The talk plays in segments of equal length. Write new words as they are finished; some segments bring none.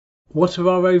What are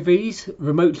ROVs,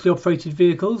 remotely operated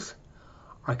vehicles?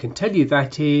 I can tell you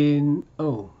that in,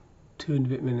 2 and a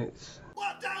bit minutes.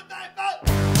 What don't they vote?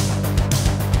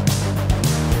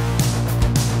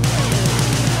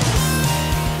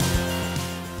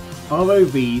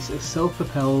 ROVs are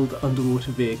self-propelled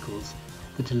underwater vehicles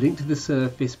that are linked to the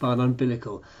surface by an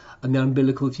umbilical, and the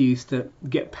umbilical is used to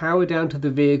get power down to the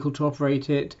vehicle to operate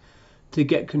it, to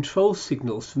get control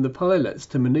signals from the pilots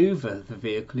to maneuver the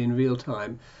vehicle in real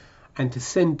time, and to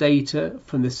send data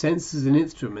from the sensors and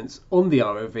instruments on the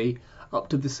ROV up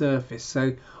to the surface.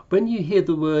 So when you hear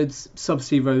the words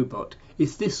subsea robot,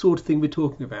 it's this sort of thing we're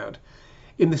talking about.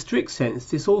 In the strict sense,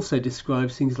 this also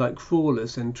describes things like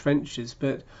crawlers and trenchers,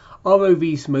 but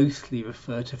ROVs mostly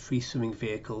refer to free-swimming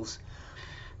vehicles.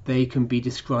 They can be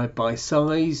described by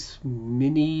size,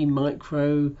 mini,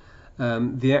 micro,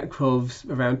 the ROVs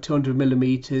around 200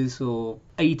 millimeters or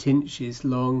 8 inches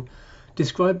long.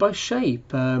 Described by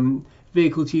shape,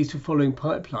 vehicles used for following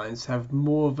pipelines have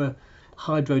more of a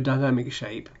hydrodynamic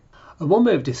shape. And one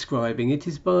way of describing it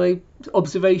is by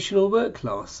observational work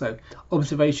class. So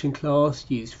observation class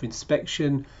used for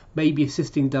inspection, maybe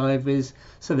assisting divers,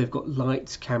 so they've got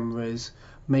lights, cameras,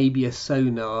 maybe a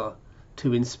sonar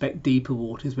to inspect deeper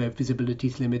waters where visibility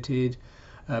is limited.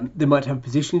 They might have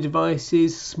positioning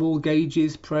devices, small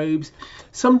gauges, probes.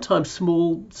 Sometimes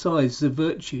small size is a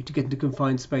virtue to get into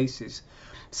confined spaces.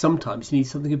 Sometimes you need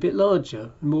something a bit larger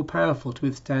and more powerful to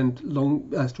withstand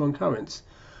strong currents.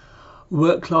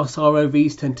 Work-class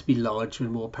ROVs tend to be larger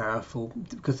and more powerful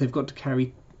because they've got to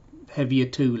carry heavier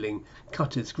tooling,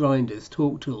 cutters, grinders,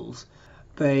 torque tools.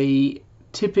 They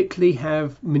typically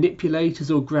have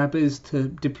manipulators or grabbers to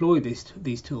deploy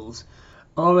these tools.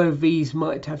 ROVs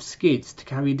might have skids to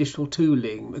carry additional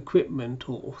tooling, equipment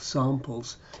or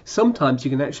samples. Sometimes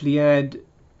you can actually add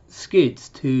skids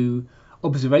to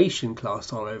observation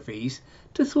class ROVs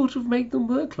to sort of make them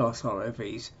work class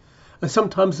ROVs. And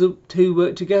sometimes the two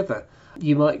work together.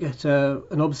 You might get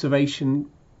an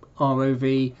observation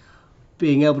ROV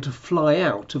being able to fly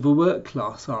out of a work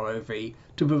class ROV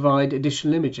to provide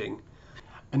additional imaging.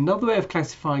 Another way of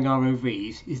classifying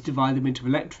ROVs is to divide them into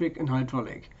electric and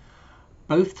hydraulic.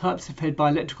 Both types are fed by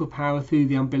electrical power through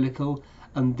the umbilical,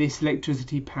 and this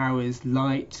electricity powers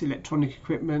lights, electronic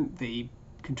equipment, the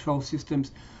control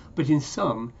systems, but in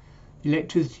some, the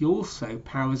electricity also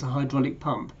powers a hydraulic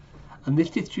pump, and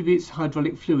this distributes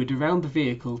hydraulic fluid around the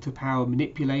vehicle to power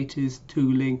manipulators,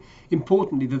 tooling,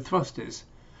 importantly the thrusters.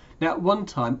 Now at one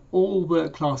time, all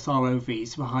work-class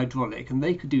ROVs were hydraulic, and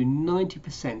they could do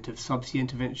 90% of subsea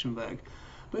intervention work,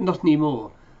 but not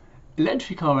anymore.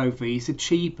 Electric ROVs are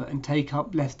cheaper and take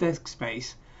up less desk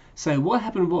space. So what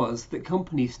happened was that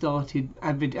companies started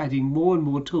adding more and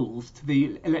more tools to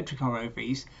the electric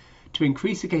ROVs to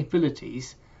increase the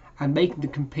capabilities and making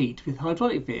them compete with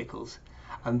hydraulic vehicles.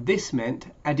 And this meant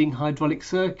adding hydraulic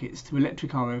circuits to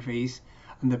electric ROVs,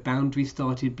 and the boundaries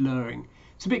started blurring.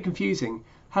 It's a bit confusing.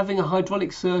 Having a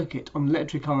hydraulic circuit on an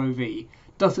electric ROV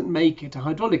doesn't make it a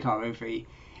hydraulic ROV.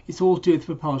 It's all to do with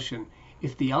propulsion.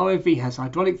 If the ROV has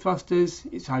hydraulic thrusters,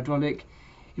 it's hydraulic.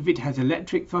 If it has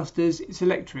electric thrusters, it's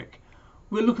electric.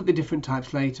 We'll look at the different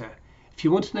types later. If you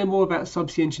want to know more about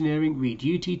subsea engineering, read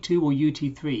UT2 or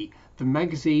UT3, the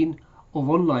magazine or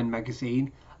online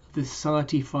magazine of the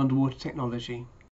Society for Underwater Technology.